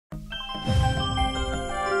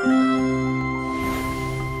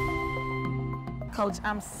Coach,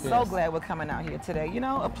 I'm so glad we're coming out here today. You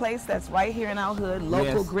know, a place that's right here in our hood,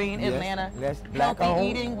 local, green, Atlanta. Healthy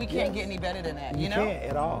eating, we can't get any better than that, you know? You can't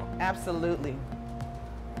at all. Absolutely.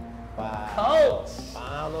 Wow. Coach!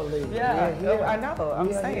 Finally. Yeah, I know,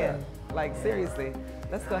 I'm saying. Like, seriously,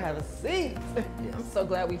 let's go have a seat. I'm so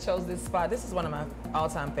glad we chose this spot. This is one of my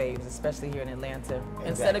all-time faves, especially here in Atlanta. Exactly.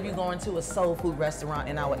 Instead of you going to a soul food restaurant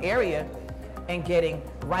in our area and getting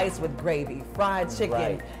rice with gravy, fried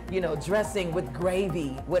chicken, you know, dressing with gravy,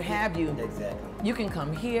 what have you. Exactly. You can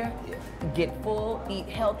come here, get full, eat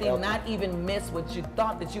healthy, not even miss what you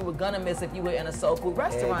thought that you were gonna miss if you were in a soul food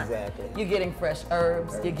restaurant. Exactly. You're getting fresh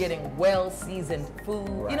herbs, you're getting well-seasoned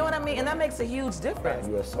food. You know what I mean? And that makes a huge difference.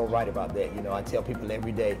 You are so right about that. You know, I tell people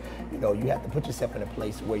every day, you know, you have to put yourself in a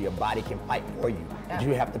place where your body can fight for you. But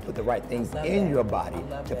you have to put the right things in your body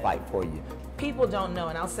to fight for you. People don't know,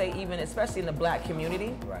 and I'll say even, especially in the Black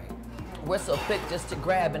community, we're so quick just to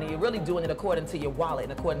grab, and you're really doing it according to your wallet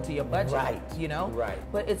and according to your budget, you know?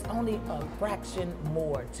 But it's only a fraction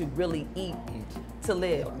more to really eat to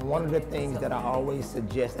live. One of the things that I always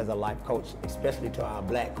suggest as a life coach, especially to our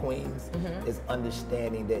Black queens, is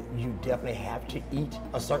understanding that you definitely have to eat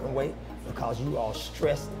a certain way because you all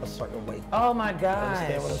stress a certain way. Oh my gosh.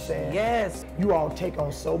 Understand what I'm saying? Yes. You all take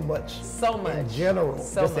on so much. In general,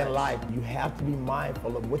 just in life. You have to be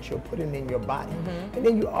mindful of what you're putting in your body. And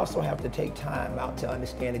then you also have to take time out to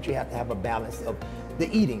understand that you have to have a balance of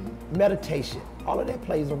the eating, meditation. All of that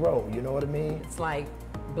plays a role, you know what I mean? It's like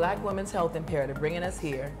Black Women's Health Imperative bringing us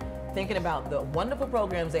here, thinking about the wonderful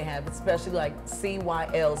programs they have, especially like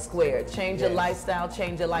CYL Squared, change your lifestyle,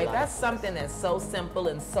 change your life. That's something that's so simple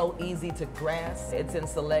and so easy to grasp. It's in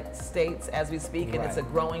select states as we speak, and it's a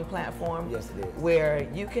growing platform where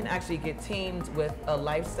you can actually get teamed with a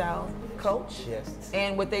lifestyle coach.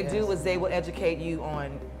 And what they do is they will educate you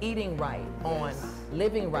on eating right, on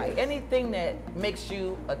living right, anything that makes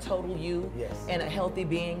you a total you and a healthy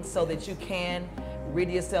being so that you can rid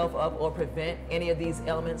yourself of or prevent any of these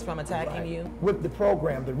elements from attacking you? With the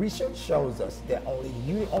program, the research shows us that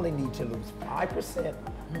you only need to lose 5%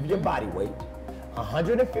 of your body weight,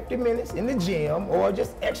 150 minutes in the gym or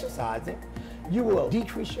just exercising. You will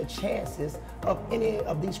decrease your chances of any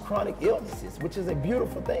of these chronic illnesses, which is a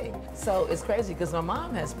beautiful thing. So it's crazy because my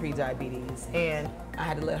mom has pre-diabetes, and I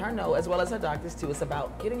had to let her know, as well as her doctors too, it's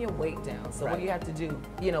about getting your weight down. So what do you have to do,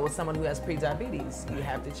 you know, with someone who has pre-diabetes? You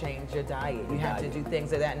have to change your diet. You have to do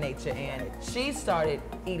things of that nature. And she started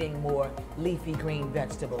eating more leafy green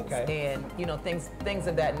vegetables and, you know, things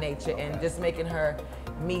of that nature, and just making her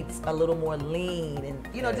meats a little more lean, and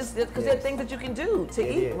you know, just because there are things that you can do to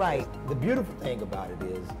eat right. The beautiful thing about it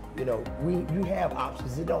is, you know, you have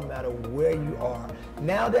options. It don't matter where you are.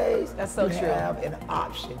 Nowadays, that's so you have an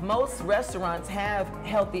option. Most restaurants have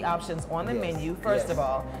healthy options on the menu, first of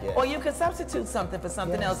all, or you can substitute something for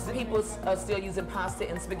something else. People are still using pasta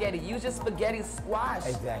and spaghetti. Use your spaghetti squash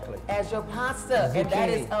as your pasta, and that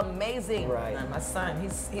is amazing. Now, my son,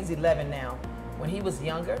 he's 11 now. When he was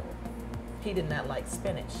younger, he did not like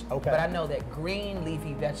spinach. But I know that green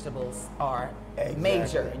leafy vegetables are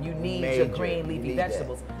major, and you need your green leafy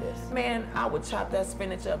vegetables. Man, I would chop that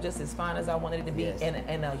spinach up just as fine as I wanted it to be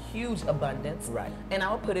in a huge abundance. And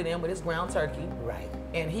I would put it in with his ground turkey.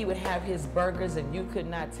 And he would have his burgers, and you could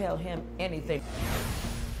not tell him anything.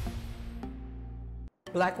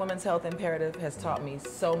 Black Women's Health Imperative has taught me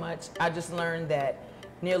so much. I just learned that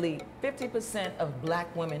nearly 50% of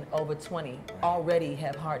Black women over 20 already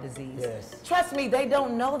have heart disease. Trust me, they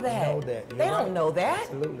don't know that. They don't know that.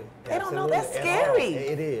 Absolutely. They don't know. That's scary.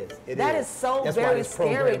 It is. That is so very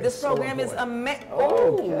scary. This program is amazing.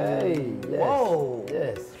 Whoa.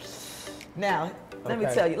 Now, let me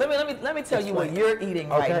tell you. Let me tell you what you're eating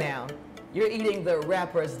right now. You're eating the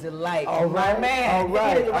Rapper's Delight. My man.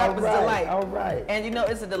 You're eating the Rapper's Delight. And you know,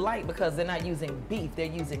 it's a delight because they're not using beef, they're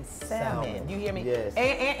using salmon. You hear me?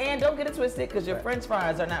 And don't get it twisted, because your French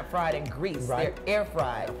fries are not fried in grease. They're air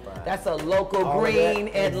fried. That's a local green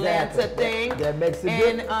Atlanta thing. That makes it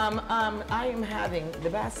good. And I am having the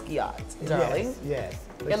Basquiat, darling.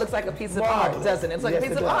 It looks like a piece of art, doesn't it? It's like a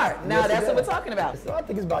piece of art. Now, that's what we're talking about. So I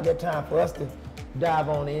think it's about that time for us to dive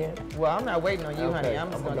on in. Well, I'm not waiting on you, honey.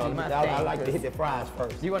 I'm just gonna do my thing. I like to hit the fries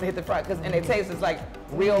first. You want to hit the fries, and they taste like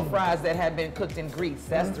real fries that have been cooked in grease.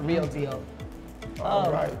 That's the real deal.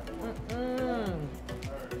 All right.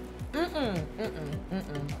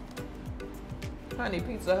 Honey,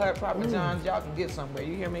 Pizza Hut, Papa John's, y'all can get somewhere.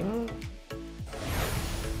 You hear me?